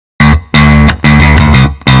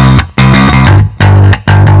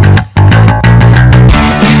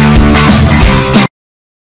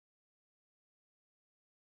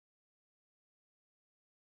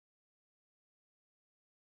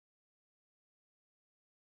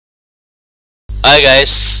Hi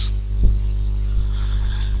guys,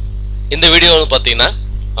 இந்த video வந்து பாத்தீங்கன்னா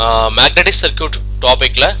மேக்னெட்டிக் சர்க்யூட்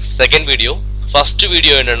டாபிக்ல செகண்ட் வீடியோ. ஃபர்ஸ்ட்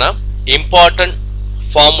வீடியோ என்னன்னா important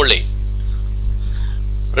ஃபார்முலே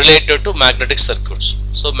related to magnetic circuits.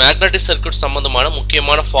 So magnetic circuit சம்பந்தமான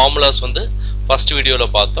முக்கியமான ஃபார்முலாஸ் வந்து ஃபர்ஸ்ட் வீடியோல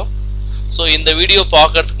பார்த்தோம். ஸோ இந்த வீடியோ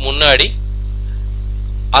பார்க்கறதுக்கு முன்னாடி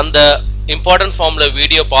அந்த இம்பார்ட்டன்ட் ஃபார்முலா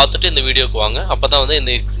வீடியோ பார்த்துட்டு இந்த வீடியோக்கு வாங்க. அப்பதான் வந்து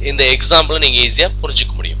இந்த எக்ஸாம்பிளை நீங்க ஈஸியா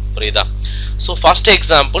புரிஞ்சுக்க முடியும். புரியுதா? So first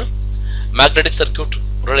example magnetic circuit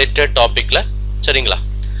related டாபிக்ல, சரிங்களா?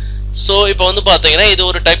 ஸோ இப்போ வந்து பார்த்தீங்கன்னா இது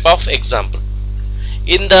ஒரு டைப் ஆஃப் எக்ஸாம்பிள்.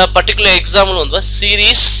 இந்த பர்டிகுலர் எக்ஸாம்பிள் வந்து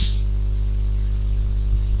சீரீஸ்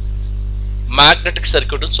மேக்னெட்டிக்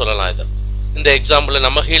சர்க்யூட்னு சொல்லலாம். இது இந்த எக்ஸாம்பிளை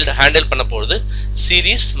நம்ம ஹேண்டில் பண்ண போகிறது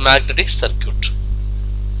series magnetic circuit.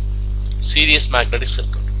 Series magnetic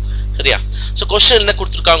circuit, சரியா? ஸோ கொஸ்டின் என்ன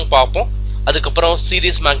கொடுத்துருக்காங்க பார்ப்போம். அதுக்கப்புறம்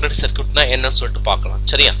சீரீஸ் மேக்னெட்டிக் சர்க்யூட்னா என்னன்னு சொல்லிட்டு பார்க்கலாம்,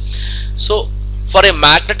 சரியா? So for a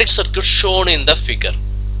magnetic circuit shown in the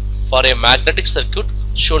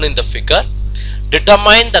figure,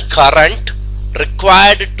 determine the current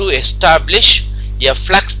required to establish a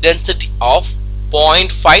flux density of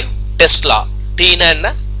 0.5 Tesla,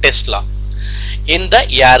 Tesla in the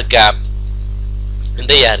air gap.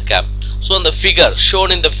 So in the figure shown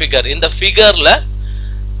in the figure la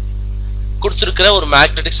கொடுத்திருக்கிற ஒரு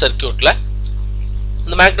magnetic சர்க்யூட்ல,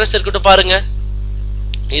 இந்த magnetic circuit பாருங்க,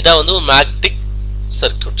 இதான் வந்து ஒரு magnetic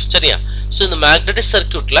circuit, சரியா? So இந்த magnetic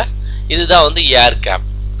சர்க்யூட்ல இதுதான் வந்து ஏர் கேப்.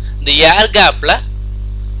 இந்த ஏர் கேப்ல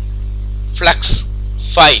ஃப்ளக்ஸ்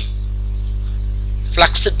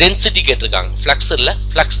ஃப்ளக்ஸ் டென்சிட்டி கேட்டிருக்காங்க. ஃப்ளக்ஸ் இல்ல,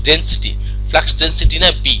 ஃப்ளக்ஸ் டென்சிட்டி. ஃப்ளக்ஸ்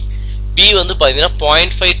டென்சிட்டினா பி வந்து பார்த்தீங்கன்னா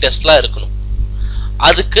 0.5 டெஸ்லா இருக்கணும்.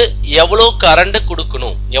 அதுக்கு எவ்வளோ கரண்ட்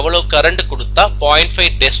கொடுக்கணும், எவ்வளோ கரண்ட் கொடுத்தா 0.5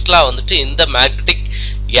 டெஸ்லா வந்துட்டு இந்த மேக்னெட்டிக்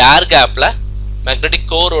ஏர் கேப்ல, மேக்னெட்டிக்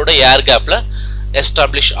கோரோட ஏர் கேப்ல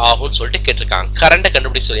எஸ்டாப்ளிஷ் ஆகும்னு சொல்லிட்டு கேட்டிருக்காங்க. கரண்ட்டை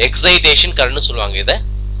கண்டுபிடிச்சு சொல்லி எக்ஸைட்டேஷன் கரண்ட் சொல்லுவாங்க. இதை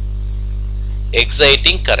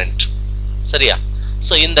எக்ஸைட்டிங் கரண்ட், சரியா?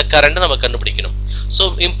 ஸோ இந்த கரண்ட் நம்ம கண்டுபிடிக்கணும். ஸோ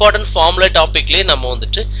இம்பார்ட்டன்ட் ஃபார்முலா டாபிக்லேயே நம்ம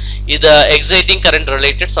வந்துட்டு இதை எக்ஸைட்டிங் கரண்ட்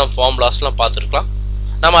ரிலேட்டட் சம் ஃபார்முலாஸ்லாம் பார்த்துருக்கலாம்.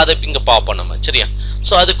 நம்ம அதை இங்கே பார்ப்போம் நம்ம, சரியா?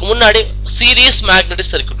 ஸோ அதுக்கு முன்னாடி சீரீஸ்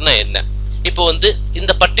மேக்னெட்டிக் சர்க்யூட்னா என்ன? இப்போ வந்து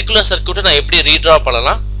இந்த பர்டிகுலர் சர்க்யூட்டை நான் எப்படி ரீட்ரா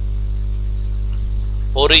பண்ணலாம்?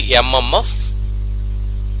 ஒரு எம்எம்எஃப்,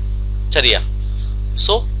 சரியா?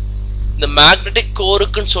 ஸோ இந்த மேக்னெட்டிக்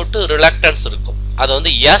கோருக்குன்னு சொல்லிட்டு ரிலக்டன்ஸ் இருக்கும், அதை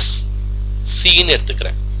வந்து எஸ் சின்னு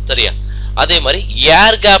எடுத்துக்கிறேன், சரியா? அதே மாதிரி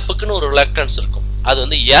ஏர் கேப்புக்குன்னு ஒரு ரிலக்டன்ஸ் இருக்கும், அது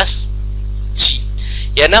வந்து எஸ் ஜி.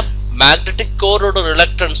 ஏன்னா மேக்னெட்டிக் கோரோட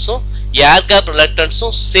ரிலக்டன்ஸும் ஏர் கேப்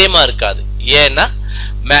ரிலக்டன்ஸும் சேமா இருக்காது. ஏன்னா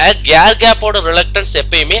ஏர் கேப்போட ரிலக்டன்ஸ்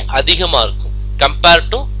எப்பயுமே அதிகமா இருக்கும் கம்பேர்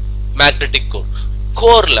டு மேக்னெட்டிக் கோர்.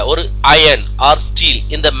 கோர்ல ஒரு அயன் ஆர் ஸ்டீல்,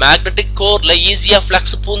 இந்த மேக்னெட்டிக் கோர்ல ஈஸியா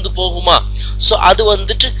ஃப்ளக்ஸ் பூந்து போகுமா? ஸோ அது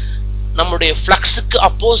வந்துட்டு நம்மளுடைய ஃப்ளக்ஸுக்கு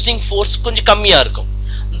அப்போசிங் ஃபோர்ஸ் கொஞ்சம் கம்மியா இருக்கும்.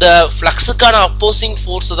 இந்த ஃப்ளக்ஸுக்கான அப்போசிங்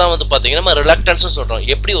ஃபோர்ஸ் தான் வந்து பாத்தீங்கன்னா நம்ம ரிலக்டன்ஸ் சொல்றோம்.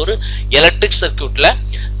 எப்படி ஒரு எலக்ட்ரிக் சர்க்யூட்ல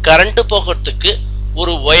கரண்ட் போகிறதுக்கு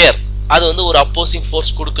ஒரு ஒயர் அது வந்து ஒரு அப்போசிங்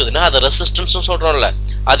ஃபோர்ஸ் கொடுக்குதுன்னா அதை ரெசிஸ்டன்ஸ் சொல்றோம்ல,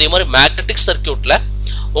 அதே மாதிரி மேக்னெட்டிக் சர்க்யூட்ல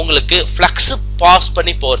உங்களுக்கு ஃப்ளக்ஸ் பாஸ்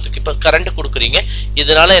பண்ணி போறதுக்கு, இப்ப கரண்ட் கொடுக்குறீங்க,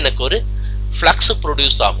 இதனால எனக்கு ஒரு ஃப்ளக்ஸ்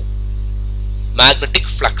ப்ரொடியூஸ் ஆகும், மேக்னெட்டிக்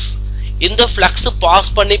ஃப்ளக்ஸ். இந்த ஃப்ளக்ஸ்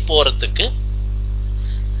பாஸ் பண்ணி போறதுக்கு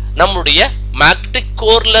நம்மளுடைய மேக்னெட்டிக்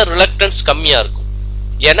கோர்ல ரிலக்டன்ஸ் கம்மியா இருக்கும்.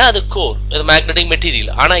 ஏன்னா அது கோர், அது மேக்னெட்டிக்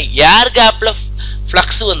மெட்டீரியல். ஆனா ஏர் கேப்ல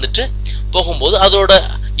ஃப்ளக்ஸ் வந்துட்டு போகும்போது அதோட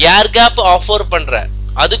ஏர் கேப் ஆஃபர் பண்ற,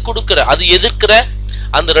 அது கொடுக்குற, அது எதிர்க்கிற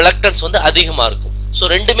அந்த ரிலக்டன்ஸ் வந்து அதிகமா இருக்கும். ஸோ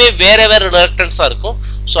ரெண்டுமே வேற வேற ரிலக்டன்ஸா இருக்கும்.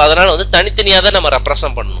 ஸோ அதனால வந்து தனித்தனியா தான் நம்ம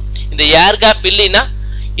ரெப்ரசன்ட் பண்ணணும். இந்த ஏர் கேப் இல்லைன்னா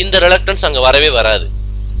இந்த ரிலக்டன்ஸ் அங்க வரவே வராது.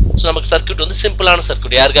 ஸோ நமக்கு சர்க்யூட் வந்து சிம்பிளான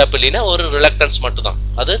சர்க்யூட். ஏர் கேப் இல்லைன்னா ஒரு ரிலக்டன்ஸ் மட்டும் தான்,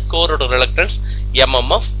 அது கோரோட ரிலக்டன்ஸ்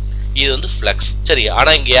எம்எம்எஃப், இது வந்து ஃப்ளக்ஸ், சரியா?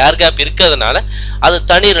 ஆனா இங்க ஏர் கேப் இருக்கிறதுனால அது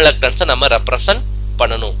தனி ரிலக்டன்ஸை நம்ம ரெப்ரசன்ட்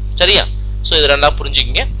பண்ணணும், சரியா? ஸோ இது ரெண்டா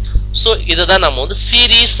புரிஞ்சுக்கிங்க. ஸோ இதை தான் நம்ம வந்து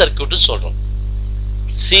சீரீஸ் சர்க்யூட்னு சொல்றோம்,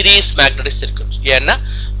 சீரீஸ் மேக்னெட்டிக் சர்க்யூட். ஏன்னா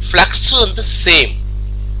ஃப்ளக்ஸ் வந்து சேம்,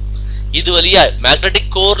 இது வழியா மேக்னெட்டிக்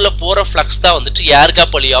கோர்ல போற ஃப்ளக்ஸ் தான் வந்துட்டு ஏர்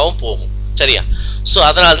கேப் வழியாவும் போகும், சரியா? ஸோ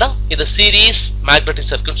அதனால தான் இதை சீரீஸ் மேக்னெட்டிக்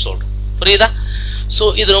சர்க்யூட் சொல்றோம், புரியுதா? ஸோ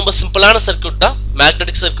இது ரொம்ப சிம்பிளான சர்க்யூட் தான்.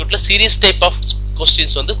 Magnetic சர்க்யூட்ல series type of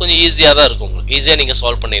questions வந்து கொஞ்சம் ஈஸியா தான் இருக்கும், உங்களுக்கு ஈஸியா நீங்க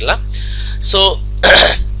சால்வ் பண்ணிடலாம். ஸோ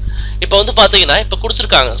இப்போ வந்து பாத்தீங்கன்னா இப்போ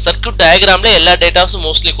கொடுத்துருக்காங்க சர்க்யூட் டயக்ராம்ல எல்லா டேட்டாஸும்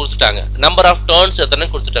மோஸ்ட்லி கொடுத்துட்டாங்க. நம்பர் ஆஃப் டர்ன்ஸ் எத்தனை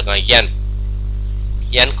கொடுத்துட்டாங்க?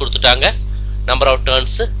 என் கொடுத்துட்டாங்க, நம்பர் ஆஃப்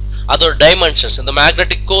டர்ன்ஸ், அதோட டைமென்ஷன்ஸ், இந்த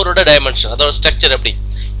மேக்னெட்டிக் கோரோட டைமென்ஷன், அதோட ஸ்ட்ரக்சர் எப்படி,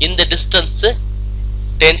 இந்த டிஸ்டன்ஸ்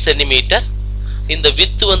 10 சென்டிமீட்டர், இந்த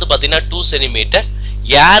வித் வந்து பாத்தீங்கன்னா 2 சென்டிமீட்டர்,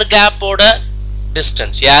 ஏர் கேப்போட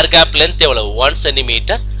டிஸ்டன்ஸ், ஏர் கேப் லென்த் எவ்வளவு 1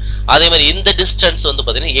 சென்டிமீட்டர், அதே மாதிரி இந்த டிஸ்டன்ஸ் வந்து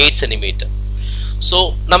பாத்தீங்கன்னா 8 சென்டிமீட்டர். ஸோ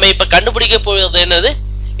நம்ம இப்போ கண்டுபிடிக்க போகிறது என்னது?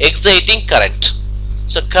 Exciting current.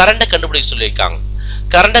 ஸோ கரண்ட்டை கண்டுபிடிக்க சொல்லியிருக்காங்க.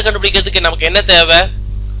 கரண்ட்டை கண்டுபிடிக்கிறதுக்கு நமக்கு என்ன தேவை?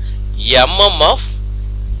 MMF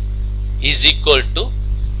is equal to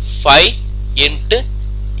 5 into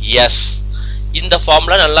S. இந்த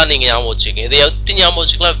ஃபார்முலா நல்லா நீங்க ஞாபகம் வச்சுக்கங்க. இதை எப்படி ஞாபகம்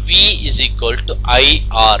வச்சுக்கலாம்? V is equal to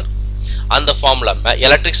IR. அந்த ஃபார்முலா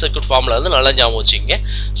எலக்ட்ரிக் சர்க்யூட் ஃபார்முலா வந்து நல்லா ஞாபகம் வச்சுக்கங்க.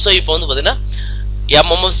 ஸோ இப்போ வந்து பார்த்தீங்கன்னா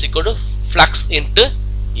MMF is equal to flux into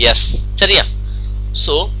S. சரியா?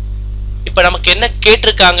 ஸோ இப்போ நமக்கு என்ன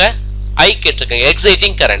கேட்டிருக்காங்க? I கேட்டிருக்காங்க.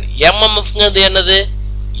 Exciting current. MMFங்கிறது என்னது?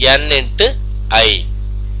 N into I.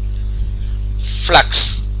 ஃப்ளக்ஸ்.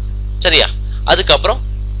 சரியா? அதுக்கப்புறம்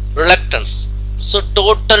ரிலக்டன்ஸ். So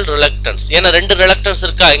total reluctance. ஏன்னா ரெண்டு ரிலக்டன்ஸ்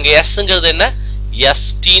இருக்கா இங்க. எஸ்ங்கிறது என்ன?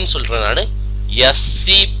 எஸ்டின்னு சொல்றேன் நான்.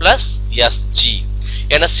 SC plus SG.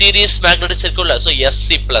 ஏன்னா சீரீஸ் மேக்னெட்டிக் இருக்குல்ல. So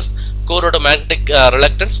SC plus கோரோட magnetic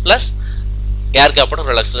reluctance plus ஏர் கேப்போட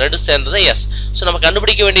ரிலக்டன்ஸ் ரெண்டும் சேர்ந்தது எஸ். ஸோ நம்ம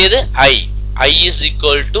கண்டுபிடிக்க வேண்டியது ஐ. ஐ is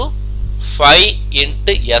equal to 5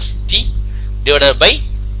 into ST divided by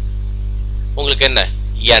உங்களுக்கு என்ன?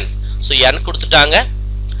 N. ஸோ N கொடுத்துட்டாங்க.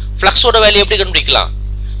 ஃப்ளக்ஸோட வேல்யூ எப்படி கண்டுபிடிக்கலாம்?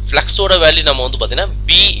 ஃப்ளக்ஸோட வேல்யூ நம்ம வந்து பார்த்தீங்கன்னா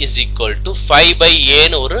B is equal to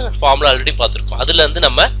 5/Aன்னு ஒரு ஃபார்முலா ஆல்ரெடி பார்த்துருக்கோம். அதுல இருந்து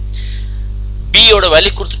நம்ம B யோட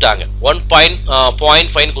வேல்யூ கொடுத்துட்டாங்க.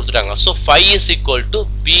 1.5 கொடுத்துட்டாங்க. So 5 is equal to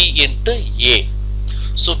B into A.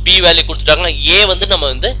 So B value கொடுத்துட்டாங்க. A வந்து நம்ம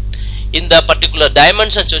வந்து இந்த பர்டிகுலர்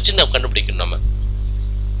டைமென்ஷன்ஸ் வச்சு நம்ம கண்டுபிடிக்கணும். நம்ம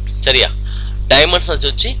சரியா? டைமென்ஷன்ஸ்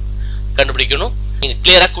வச்சு கண்டுபிடிக்கணும். நீங்க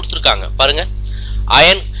கிளியரா கொடுத்துருக்காங்க பாருங்க.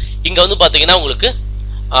 அயன் இங்க வந்து பாத்தீங்கன்னா உங்களுக்கு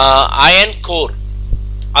அயன் கோர்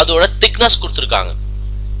அதோட திக்னஸ் கொடுத்துருக்காங்க.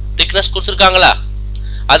 திக்னஸ் கொடுத்துருக்காங்களா?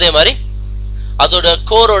 அதே மாதிரி அதோட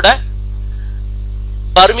கோரோட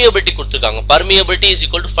பர்மியபிலிட்டி கொடுத்துருக்காங்க. Permeability is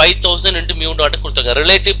equal to 5000 into mu naught கொடுத்துருக்காங்க.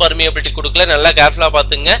 ரிலேட்டிவ் பர்மியபிலிட்டி கொடுக்கல. நல்லா கேர்ஃபுல்லா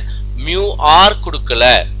பாத்துங்க. mu r கொடுக்கல.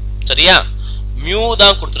 சரியா? mu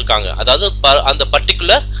தான் கொடுத்துருக்காங்க. அதாவது அந்த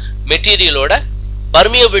பர்டிகுலர் மெட்டீரியலோட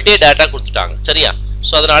பர்மியபிலிட்டி டேட்டா கொடுத்துட்டாங்க. சரியா?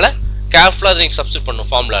 ஸோ அதனால கேர்ஃபுல்லா நீங்க சப்ஸ்டிட் பண்ணும்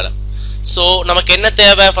ஃபார்முலால. ஸோ நமக்கு என்ன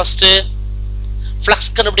தேவை? First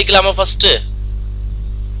flux கண்டுபிடிக்கலாமா? ஃபர்ஸ்ட்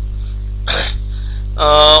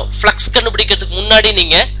ஃப்ளக்ஸ் கண்டுபிடிக்கிறதுக்கு முன்னாடி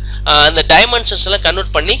நீங்க அந்த டைமென்ஷன்ஸ் எல்லாம்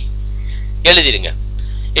கன்வெர்ட் பண்ணி எழுதிருங்க.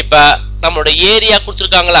 இப்ப நம்மளோட ஏரியா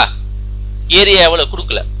கொடுத்துருக்காங்களா? ஏரியா எவ்வளவு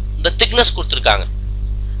கொடுக்கல. இந்த திக்னஸ் கொடுத்துருக்காங்க.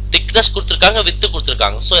 திக்னஸ் கொடுத்துருக்காங்க, வித்து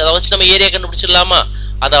கொடுத்துருக்காங்க. ஸோ அதை வச்சு நம்ம ஏரியா கண்டுபிடிச்சிடலாமா?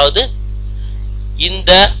 அதாவது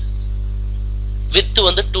இந்த வித்து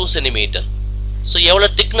வந்து 2 சென்டிமீட்டர். ஸோ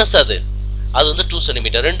எவ்வளவு திக்னஸ் அது? அது வந்து 2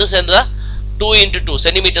 சென்டிமீட்டர். ரெண்டும் சேர்ந்தா 2 into 2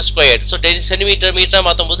 centimetre squared. So 10 centimetre மீட்டரா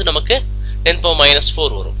மாற்றும் போது நமக்கு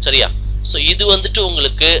 10⁻⁴ வரும். சரியா? ஸோ இது வந்துட்டு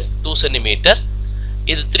உங்களுக்கு 2 சென்டிமீட்டர்.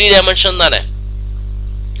 இது 3 டைமென்ஷன் தானே?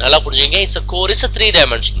 நல்லா புரிஞ்சுங்க. It's a core is a 3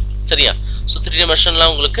 dimension. சரியா? ஸோ 3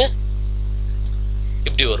 dimensionலாம் உங்களுக்கு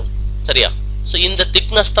இப்படி வரும். சரியா? ஸோ இந்த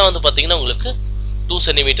திக்னஸ் தான் வந்து பார்த்தீங்கன்னா உங்களுக்கு 2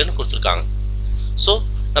 சென்டிமீட்டர்னு கொடுத்துருக்காங்க. ஸோ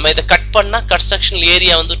நம்ம இதை கட் பண்ணா கட் செக்ஷனல்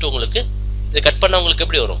ஏரியா வந்துட்டு உங்களுக்கு இதை கட் பண்ணா உங்களுக்கு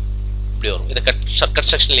எப்படி வரும்? இப்படி வரும். இதை கட்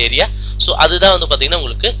செக்ஷனல் ஏரியா. ஸோ அதுதான் வந்து பார்த்தீங்கன்னா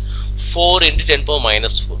உங்களுக்கு 4 into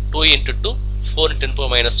 10⁻⁴. 2 into 2 4 into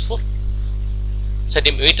 10⁻⁴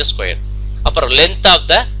 centimetre square. அப்புறம் length of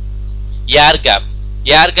the air gap.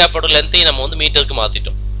 ஏர் கேப்போட லென்த்தையும் நம்ம வந்து மீட்டருக்கு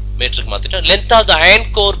மாத்திட்டோம். Length of the iron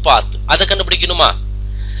core பாத் அதை கண்டுபிடிக்கணுமா?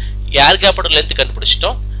 ஏர் கேப்போட லென்த்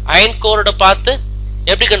கண்டுபிடிச்சிட்டோம். அயன் கோரோட பாத்து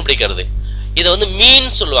எப்படி கண்டுபிடிக்கிறது? இதை வந்து மீன்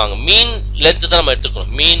சொல்லுவாங்க. மீன் லென்த் தான் நம்ம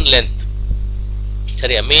எடுத்துக்கணும். மீன் லென்த்.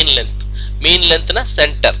 சரியா? மீன் லென்த். மீன் லென்த்னா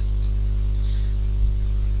சென்டர்.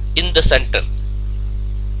 இந்த சென்டர்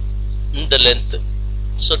இந்த லென்த்.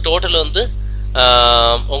 ஸோ டோட்டல் வந்து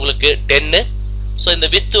உங்களுக்கு 10. ஸோ இந்த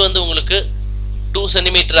வித்து வந்து உங்களுக்கு 2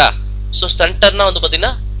 சென்டிமீட்டரா? ஸோ சென்டர்னா வந்து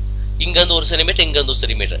பார்த்தீங்கன்னா இங்க வந்து 1 சென்டிமீட்டர், இங்க வந்து 1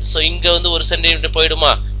 சென்டிமீட்டர். ஸோ இங்க வந்து 1 சென்டிமீட்டர்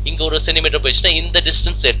போயிடுமா? இங்க 1 சென்டிமீட்டர் போயிடுச்சுன்னா இந்த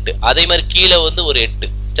டிஸ்டன்ஸ் 8. அதே மாதிரி கீழே வந்து ஒரு 8.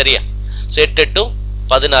 சரியா? ஸோ 8 8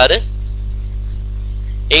 16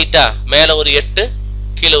 8 மேல ஒரு 8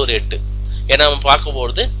 கீழே ஒரு 8. ஏன்னா நம்ம பார்க்க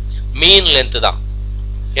போறது மீன் லென்த் தான்.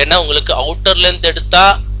 ஏன்னா உங்களுக்கு அவுட்டர் லென்த் எடுத்தா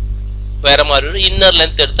வேற மாதிரி வரும், இன்னர்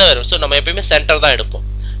லென்த் எடுத்தா வேற. ஸோ நம்ம எப்பயுமே சென்டர் தான் எடுப்போம்.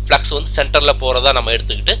 ஃப்ளக்ஸ் வந்து சென்டர்ல போறதா நம்ம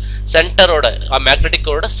எடுத்துக்கிட்டு சென்டரோட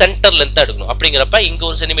மேக்னெட்டிக்கோட சென்டர் லென்த் எடுக்கணும். அப்படிங்கிறப்ப இங்க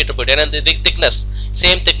 1 சென்டிமீட்டர் போயிட்டு, ஏன்னா இந்த திக்னஸ்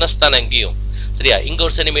சேம் திக்னஸ் தானே இங்கேயும். சரியா? இங்க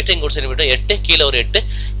 1 சென்டிமீட்டர், இங்க 1 சென்டிமீட்டர் 8, கீழே ஒரு 8.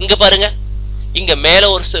 இங்க பாருங்க, இங்க மேல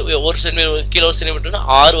ஒரு சென்டிமீட்டர், கீழே 1 சென்டிமீட்டர்னா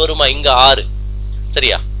 6 வருமா? இங்க 6.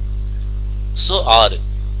 சரியா? ஸோ 6.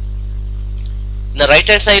 இந்த ரைட்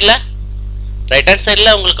ஹேண்ட் சைட்ல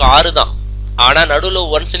உங்களுக்கு 6 தான். ஆனா நடுவில்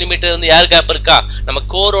 1 சென்டிமீட்டர் வந்து ஏர் கேப் இருக்கா? நம்ம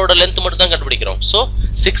கோரோட லென்த் மட்டும் தான் கண்டுபிடிக்கிறோம். ஸோ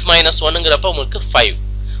 6 - 1ங்கிறப்ப உங்களுக்கு 5.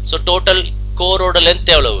 ஸோ டோட்டல் கோரோட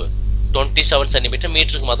லென்த் எவ்வளவு? 27 சென்டிமீட்டர்.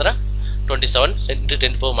 மீட்டருக்கு மாத்திரம் 27 ×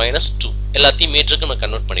 10⁻². எல்லாத்தையும் மீட்டருக்கு நம்ம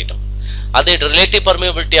கன்வெர்ட் பண்ணிட்டோம். அதே relative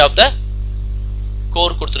permeability of the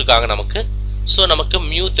core கொடுத்துருக்காங்க நமக்கு. ஸோ நமக்கு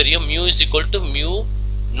மியூ தெரியும், mu is equal to mu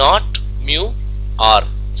not mu R.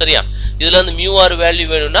 சரியா? இதுல வந்து மியூ ஆர் வேல்யூ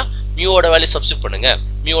வேணும்னா மியூவோட வேல்யூ சப்ஸ்டிட் பண்ணுங்க.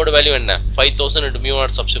 மியூவோட வேல்யூ என்ன? 5000 into மியூ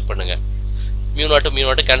நாட் சப்ஸ்டிட் பண்ணுங்க. மியூ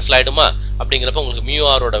நாட் கேன்சல் ஆயிடுமா? அப்படிங்கிறப்ப உங்களுக்கு மியூ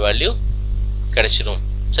ஆரோட வேல்யூ கிடைச்சிடும்.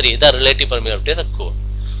 சரி, இதான் relative permeability of the core.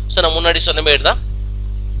 So நான் முன்னாடி சொன்ன மாதிரி தான்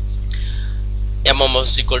MMF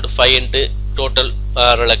equal to 5 into total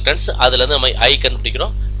reluctance. அதுலேருந்து நம்ம I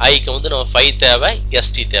கண்டுபிடிக்கிறோம். ஐக்கு வந்து நம்ம 5 தேவை,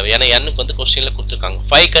 ST தேவை. ஏன்னா Nக்கு வந்து கொஸ்டினில் கொடுத்துருக்காங்க.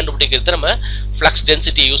 5 கண்டுபிடிக்கிறது நம்ம ஃப்ளக்ஸ்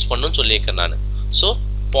டென்சிட்டி யூஸ் பண்ணணும்னு சொல்லியிருக்கேன் நான். ஸோ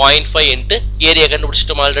 0.5 into ஏரியா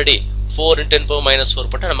கண்டுபிடிச்சிட்டோம் ஆல்ரெடி. 4 into 10 power minus 4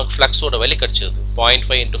 போட்டால் நமக்கு ஃப்ளக்ஸோட வேல்யூ கிடச்சிருது.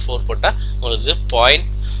 0.5 into 4 போட்டால் உங்களுக்கு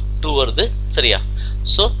 0.2 வருது. சரியா?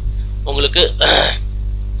 ஸோ உங்களுக்கு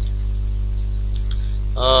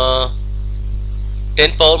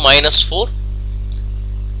 10 power minus 4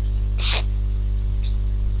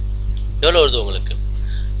 எவ்வளோ வருது உங்களுக்கு?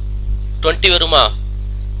 20 வருமா?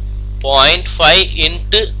 0.5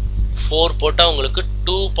 into 4 போட்டால் உங்களுக்கு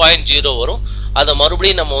 2.0 வரும். அதை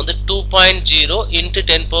மறுபடியும் நம்ம வந்து 2.0 into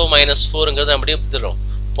 10 power minus 4ங்கிறது அப்படியே எழுதுறோம்.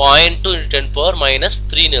 0.2 into 10 power minus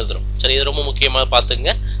 3ன்னு எழுதுறோம். சரி, இது ரொம்ப முக்கியமாக பார்த்துங்க.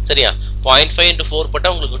 சரியா? 0.5 into 4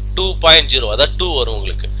 போட்டால் உங்களுக்கு 2.0, அதாவது 2 வரும்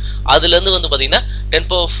உங்களுக்கு. அதுலேருந்து வந்து பார்த்தீங்கன்னா 10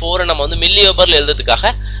 power 4 நம்ம வந்து மில்லி வெபரில் எழுதுறதுக்காக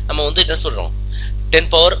நம்ம வந்து என்ன சொல்கிறோம்? 10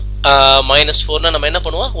 power minus 4னா நம்ம என்ன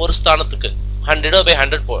பண்ணுவோம்? ஒரு ஸ்தானத்துக்கு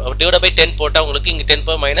 100/100 டிவைட் பை 10 போட்டால் உங்களுக்கு இங்கே 10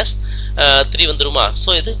 power minus 3 வந்துருமா? ஸோ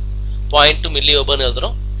இது 0.2 மில்லி வெபர்னு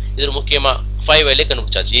எழுதுறோம். இது முக்கியமாக 5 வேல்யூ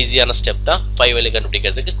கண்டுபிடிச்சாச்சு. ஈஸியான ஸ்டெப் தான் 5 வேல்யூ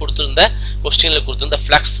கண்டுபிடிக்கிறதுக்கு. கொடுத்துருந்த கொஸ்டினில் கொடுத்துருந்த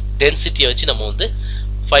ஃப்ளக்ஸ் டென்சிட்டியை வச்சு நம்ம வந்து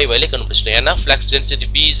 5 வேல்யூ கண்டுபிடிச்சிட்டோம். ஏன்னா flux density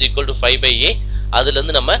B is equal to 5/A.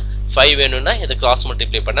 அதுலேருந்து நம்ம 5 வேணும்னா இதை கிராஸ்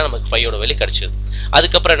மல்டிப்ளை பண்ணால் நமக்கு 5ஓட வேல்யூ கிடைச்சிருது.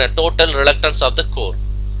 அதுக்கப்புறம் என்ன? Total reluctance of the core.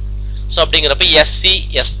 So அப்படிங்கிறப்ப SC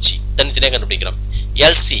SG தனித்தனியாக கண்டுபிடிக்கிறோம்.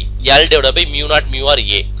 LC L divided by mu naught mu r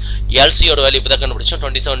A. LC ஓட வேல்யூ இப்போ தான் கண்டுபிடிச்சோம்.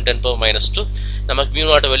 27 10 power minus 2. நமக்கு mu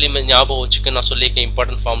naught வேல்யூ ஞாபகம் வச்சுக்க நான் சொல்லியிருக்கேன்.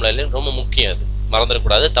 இம்பார்ட்டன்ட் ஃபார்முலா ரொம்ப முக்கியம், அது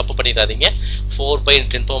மறந்துடக்கூடாது, தப்பு பண்ணிடாதீங்க. 4 ×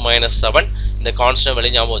 10 power minus 7 இந்த கான்ஸ்டன்ட்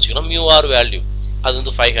வேல்யூ ஞாபகம் வச்சுக்கணும். mu r வேல்யூ அது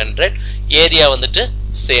வந்து 500. ஏரியா வந்துட்டு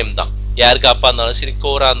சேம் தான். யாருக்கு அப்பா இருந்தாலும் சரி,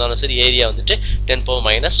 கோரா இருந்தாலும் சரி, ஏரியா வந்துட்டு 10 power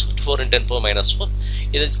minus 4 × 10 power minus 4.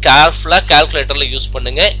 இது கேர்ஃபுல்லாக கால்குலேட்டரில் யூஸ்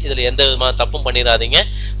பண்ணுங்க. இதில் எந்த விதமான தப்பும் பண்ணிடாதீங்க.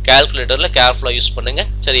 கால்குலேட்டரில் கேர்ஃபுல்லாக யூஸ் பண்ணுங்க.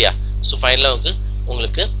 சரியா? ஸோ ஃபைனலாக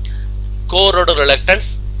உங்களுக்கு கோரோட reluctance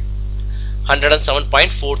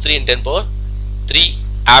 107.43 × 10 power 3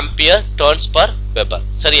 ampere turns per weber.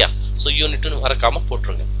 சரியா? ஸோ யூனிட்னு மறக்காமல்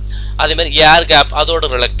போட்டுருங்க. அதே மாதிரி ஏர் கேப் அதோட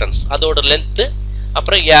ரிலக்டன்ஸ், அதோட லென்த்து,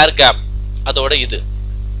 அப்புறம் ஏர் கேப் அதோட இது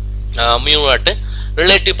mu not.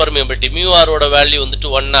 Relative permeability mu ஆரோட வேல்யூ வந்துட்டு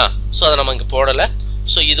 1. ஸோ அதை நம்ம இங்கே போடலை.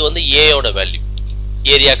 ஸோ இது வந்து ஏயோட வேல்யூ,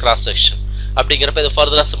 ஏரியா கிராஸ் செக்ஷன். அப்படிங்கிறப்ப இதை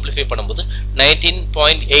ஃபர்தராக சிம்பிளிஃபை பண்ணும்போது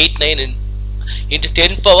 19.89 into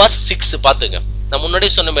 10 power 6. பார்த்துங்க, நான் முன்னாடி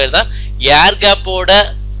சொன்ன மாதிரி தான் ஏர் கேப்போட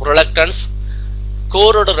ரிலக்டன்ஸ்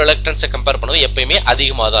கோரோட ரிலக்டன்ஸை கம்பேர் பண்ணும்போது எப்பயுமே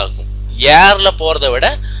அதிகமாக தான் இருக்கும். ஏரில் போகிறத விட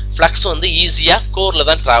ஃப்ளக்ஸ் வந்து ஈஸியாக கோரில்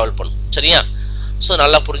தான் ட்ராவல் பண்ணும். சரியா? ஸோ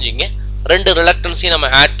நல்லா புரிஞ்சுங்க. ரெண்டு ரிலக்டன்ஸையும் நம்ம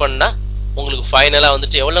ஆட் பண்ணால் உங்களுக்கு ஃபைனலாக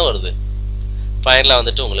வந்துட்டு எவ்வளோ வருது? ஃபைனலாக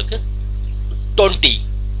வந்துட்டு உங்களுக்கு 20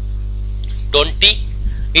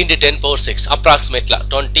 into 10 power 6 அப்ராக்சிமேட்லாம்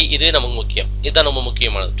 20. இது நமக்கு முக்கியம், இதுதான் ரொம்ப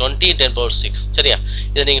முக்கியமானது. 20 × 10 power 6. சரியா?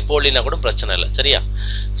 இதை நீங்கள் போடலினா கூட பிரச்சனை இல்லை. சரியா?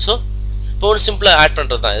 ஸோ இப்போ ஒரு சிம்பிளாக ஆட்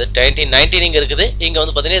பண்ணுறது தான். இது 19 இங்கே இருக்குது. இங்கே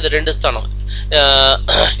வந்து பார்த்தீங்கன்னா இது 2 ஸ்தானம்,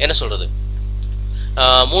 என்ன சொல்கிறது,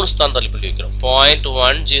 3 ஸ்தானம் தள்ளி புள்ளி வைக்கிறோம்.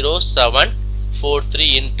 0.10743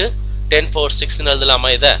 into 10 power 6ன்னு எழுதலாமா?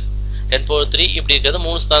 இதை 10 power 3 இப்படி இருக்கிறது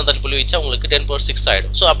 3 ஸ்தானம் தள்ளி புள்ளி வச்சா உங்களுக்கு 10 power 6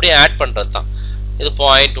 ஆகிடும். ஸோ அப்படியே ஆட் பண்ணுறது தான். இது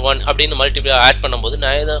 0.1 அப்படின்னு மல்டிப்ளை ஆட் பண்ணும்போது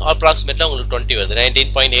நான் இது அப்ராக்சிமேட்டாக உங்களுக்கு 20 வருது.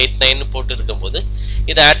 19.89 போட்டு இருக்கும்போது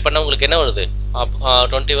இதை ஆட் பண்ணால் உங்களுக்கு என்ன வருது?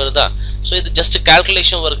 20 வருதா? ஸோ இது ஜஸ்ட்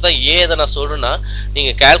கால்குலேஷன் ஒர்க் தான். ஏன் இதை நான் சொல்கிறேன்னா,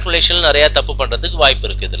 நீங்கள் கால்குலேஷன் நிறையா தப்பு பண்ணுறதுக்கு வாய்ப்பு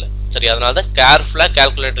இருக்குது இதில். சரி, அதனால தான் கேர்ஃபுல்லாக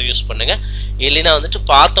கால்குலேட்டர் யூஸ் பண்ணுங்கள். இல்லைன்னா வந்துட்டு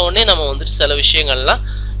பார்த்தோன்னே நம்ம வந்துட்டு சில விஷயங்கள்லாம்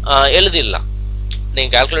எழுதிடலாம்.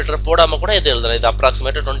 நீங்கள் கால்குலேட்டர் போடாமல் கூட இது எழுதலாம். இது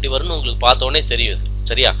அப்ராக்சிமேட்டாக 20 வரும்னு உங்களுக்கு பார்த்தோன்னே தெரியுது.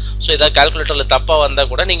 சரியா? ஸோ இதாக கால்குலேட்டரில் தப்பாக வந்தால்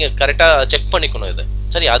கூட நீங்கள் கரெக்டாக செக் பண்ணிக்கணும் இது.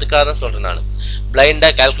 சரி, அதுக்காக தான் சொல்கிறேன் நான்.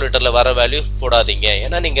 பிளைண்டாக கால்குலேட்டரில் வர வேல்யூ போடாதீங்க.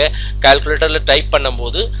 ஏன்னா நீங்கள் கால்குலேட்டரில் டைப்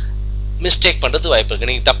பண்ணும்போது மிஸ்டேக் பண்ணுறது வாய்ப்பு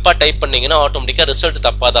இருக்குது. நீங்கள் தப்பாக டைப் பண்ணிங்கன்னா ஆட்டோமேட்டிக்காக ரிசல்ட்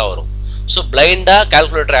தப்பாக தான் வரும். ஸோ பிளைண்டாக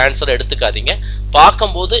கால்குலேட்டர் ஆன்சரை எடுத்துக்காதீங்க.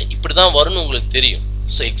 பார்க்கும்போது இப்படி தான் வரும்னு உங்களுக்கு தெரியும்.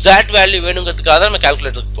 ஸோ எக்ஸாக்ட் வேல்யூ வேணுங்கிறதுக்காக தான் நம்ம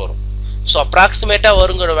கால்குலேட்டருக்கு போகிறோம். ஸோ அப்ராக்சிமேட்டாக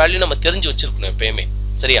வருங்கிற வேல்யூ நம்ம தெரிஞ்சு வச்சுருக்கணும் எப்பயுமே.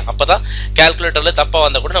 சரியா? அப்போ தான் கால்குலேட்டரில் தப்பாக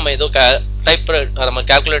வந்தால் கூட நம்ம ஏதோ நம்ம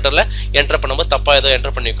கால்குலேட்டரில் என்டர் பண்ணும்போது தப்பாக ஏதோ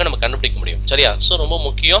என்டர் பண்ணியிருக்கோம் நம்ம கண்டுபிடிக்க முடியும். சரியா? ஸோ ரொம்ப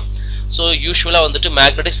முக்கியம். ஸோ யூஸ்வலாக வந்துட்டு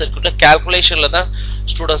மேக்னெட்டிக் சர்க்யூட்டில் கால்குலேஷனில் தான்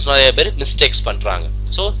ஸ்டூடெண்ட்ஸ் நிறைய பேர் மிஸ்டேக்ஸ் பண்ணுறாங்க.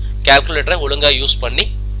 ஸோ கால்குலேட்டரை ஒழுங்கா யூஸ் பண்ணி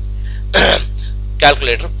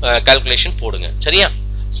கால்குலேஷன் போடுங்க சரியா.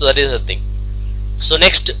 So that is the thing. So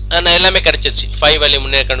next எல்லாமே கிடைச்சிருச்சு. 5 வேல்யூ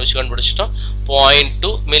முன்னே கண்டுபிடிச்சிட்டோம்.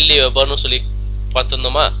 0.2 மில்லி வெபர்னு சொல்லி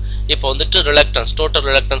பார்த்துருந்தோமா. இப்போ வந்துட்டு ரிலக்டன்ஸ், டோட்டல்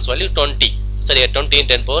ரிலக்டன்ஸ் வேல்யூ 20 சரியா. 20 ×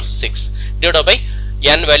 10⁶ டிவைட் பை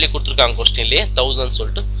n வேல்யூ கொடுத்துருக்காங்க கொஸ்டின்லேயே 1000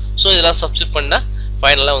 சொல்லிட்டு. ஸோ இதெல்லாம் சப்ஸ்டிட் பண்ணால்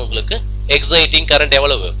ஃபைனலாக உங்களுக்கு எக்ஸைட்டிங் கரண்ட்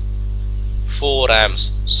எவ்வளவு 4 amps.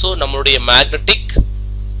 ஸோ நம்மளுடைய மேக்னெட்டிக்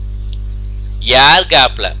ஏர்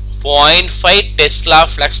கேப்ல 0.5 டெஸ்லா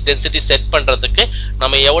ஃப்ளக்ஸ் டென்சிட்டி செட் பண்றதுக்கு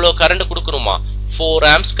நம்ம எவ்வளவு கரண்ட் கொடுக்கணுமா 4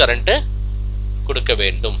 amps கரண்ட் கொடுக்க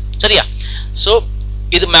வேண்டும் சரியா. ஸோ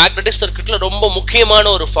இது மேக்னெட்டிக் சர்க்யூட்ல ரொம்ப முக்கியமான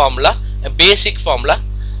ஒரு ஃபார்முலா, பேசிக் ஃபார்முலா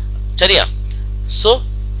சரியா. So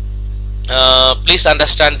please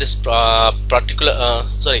understand this particular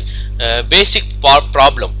basic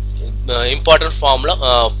problem, important formula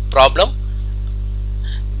problem.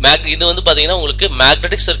 இது வந்து பாத்தீங்கன்னா உங்களுக்கு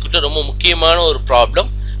மேக்னெட்டிக் சர்க்யூட்ல ரொம்ப முக்கியமான ஒரு ப்ராப்ளம்,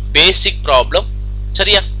 பேசிக் ப்ராப்ளம்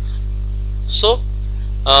சரியா. ஸோ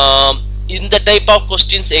இந்த டைப் ஆஃப்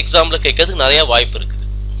கொஸ்டின்ஸ் எக்ஸாம்ல கேட்கறதுக்கு நிறைய வாய்ப்பு இருக்குது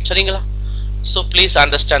சரிங்களா. So please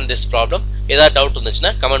understand this problem. ஏதாவது டவுட்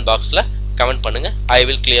இருந்துச்சுன்னா கமெண்ட் பாக்ஸ்ல கமெண்ட் பண்ணுங்க. I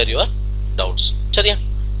will clear your doubts சரியா.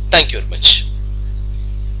 Thank you very much.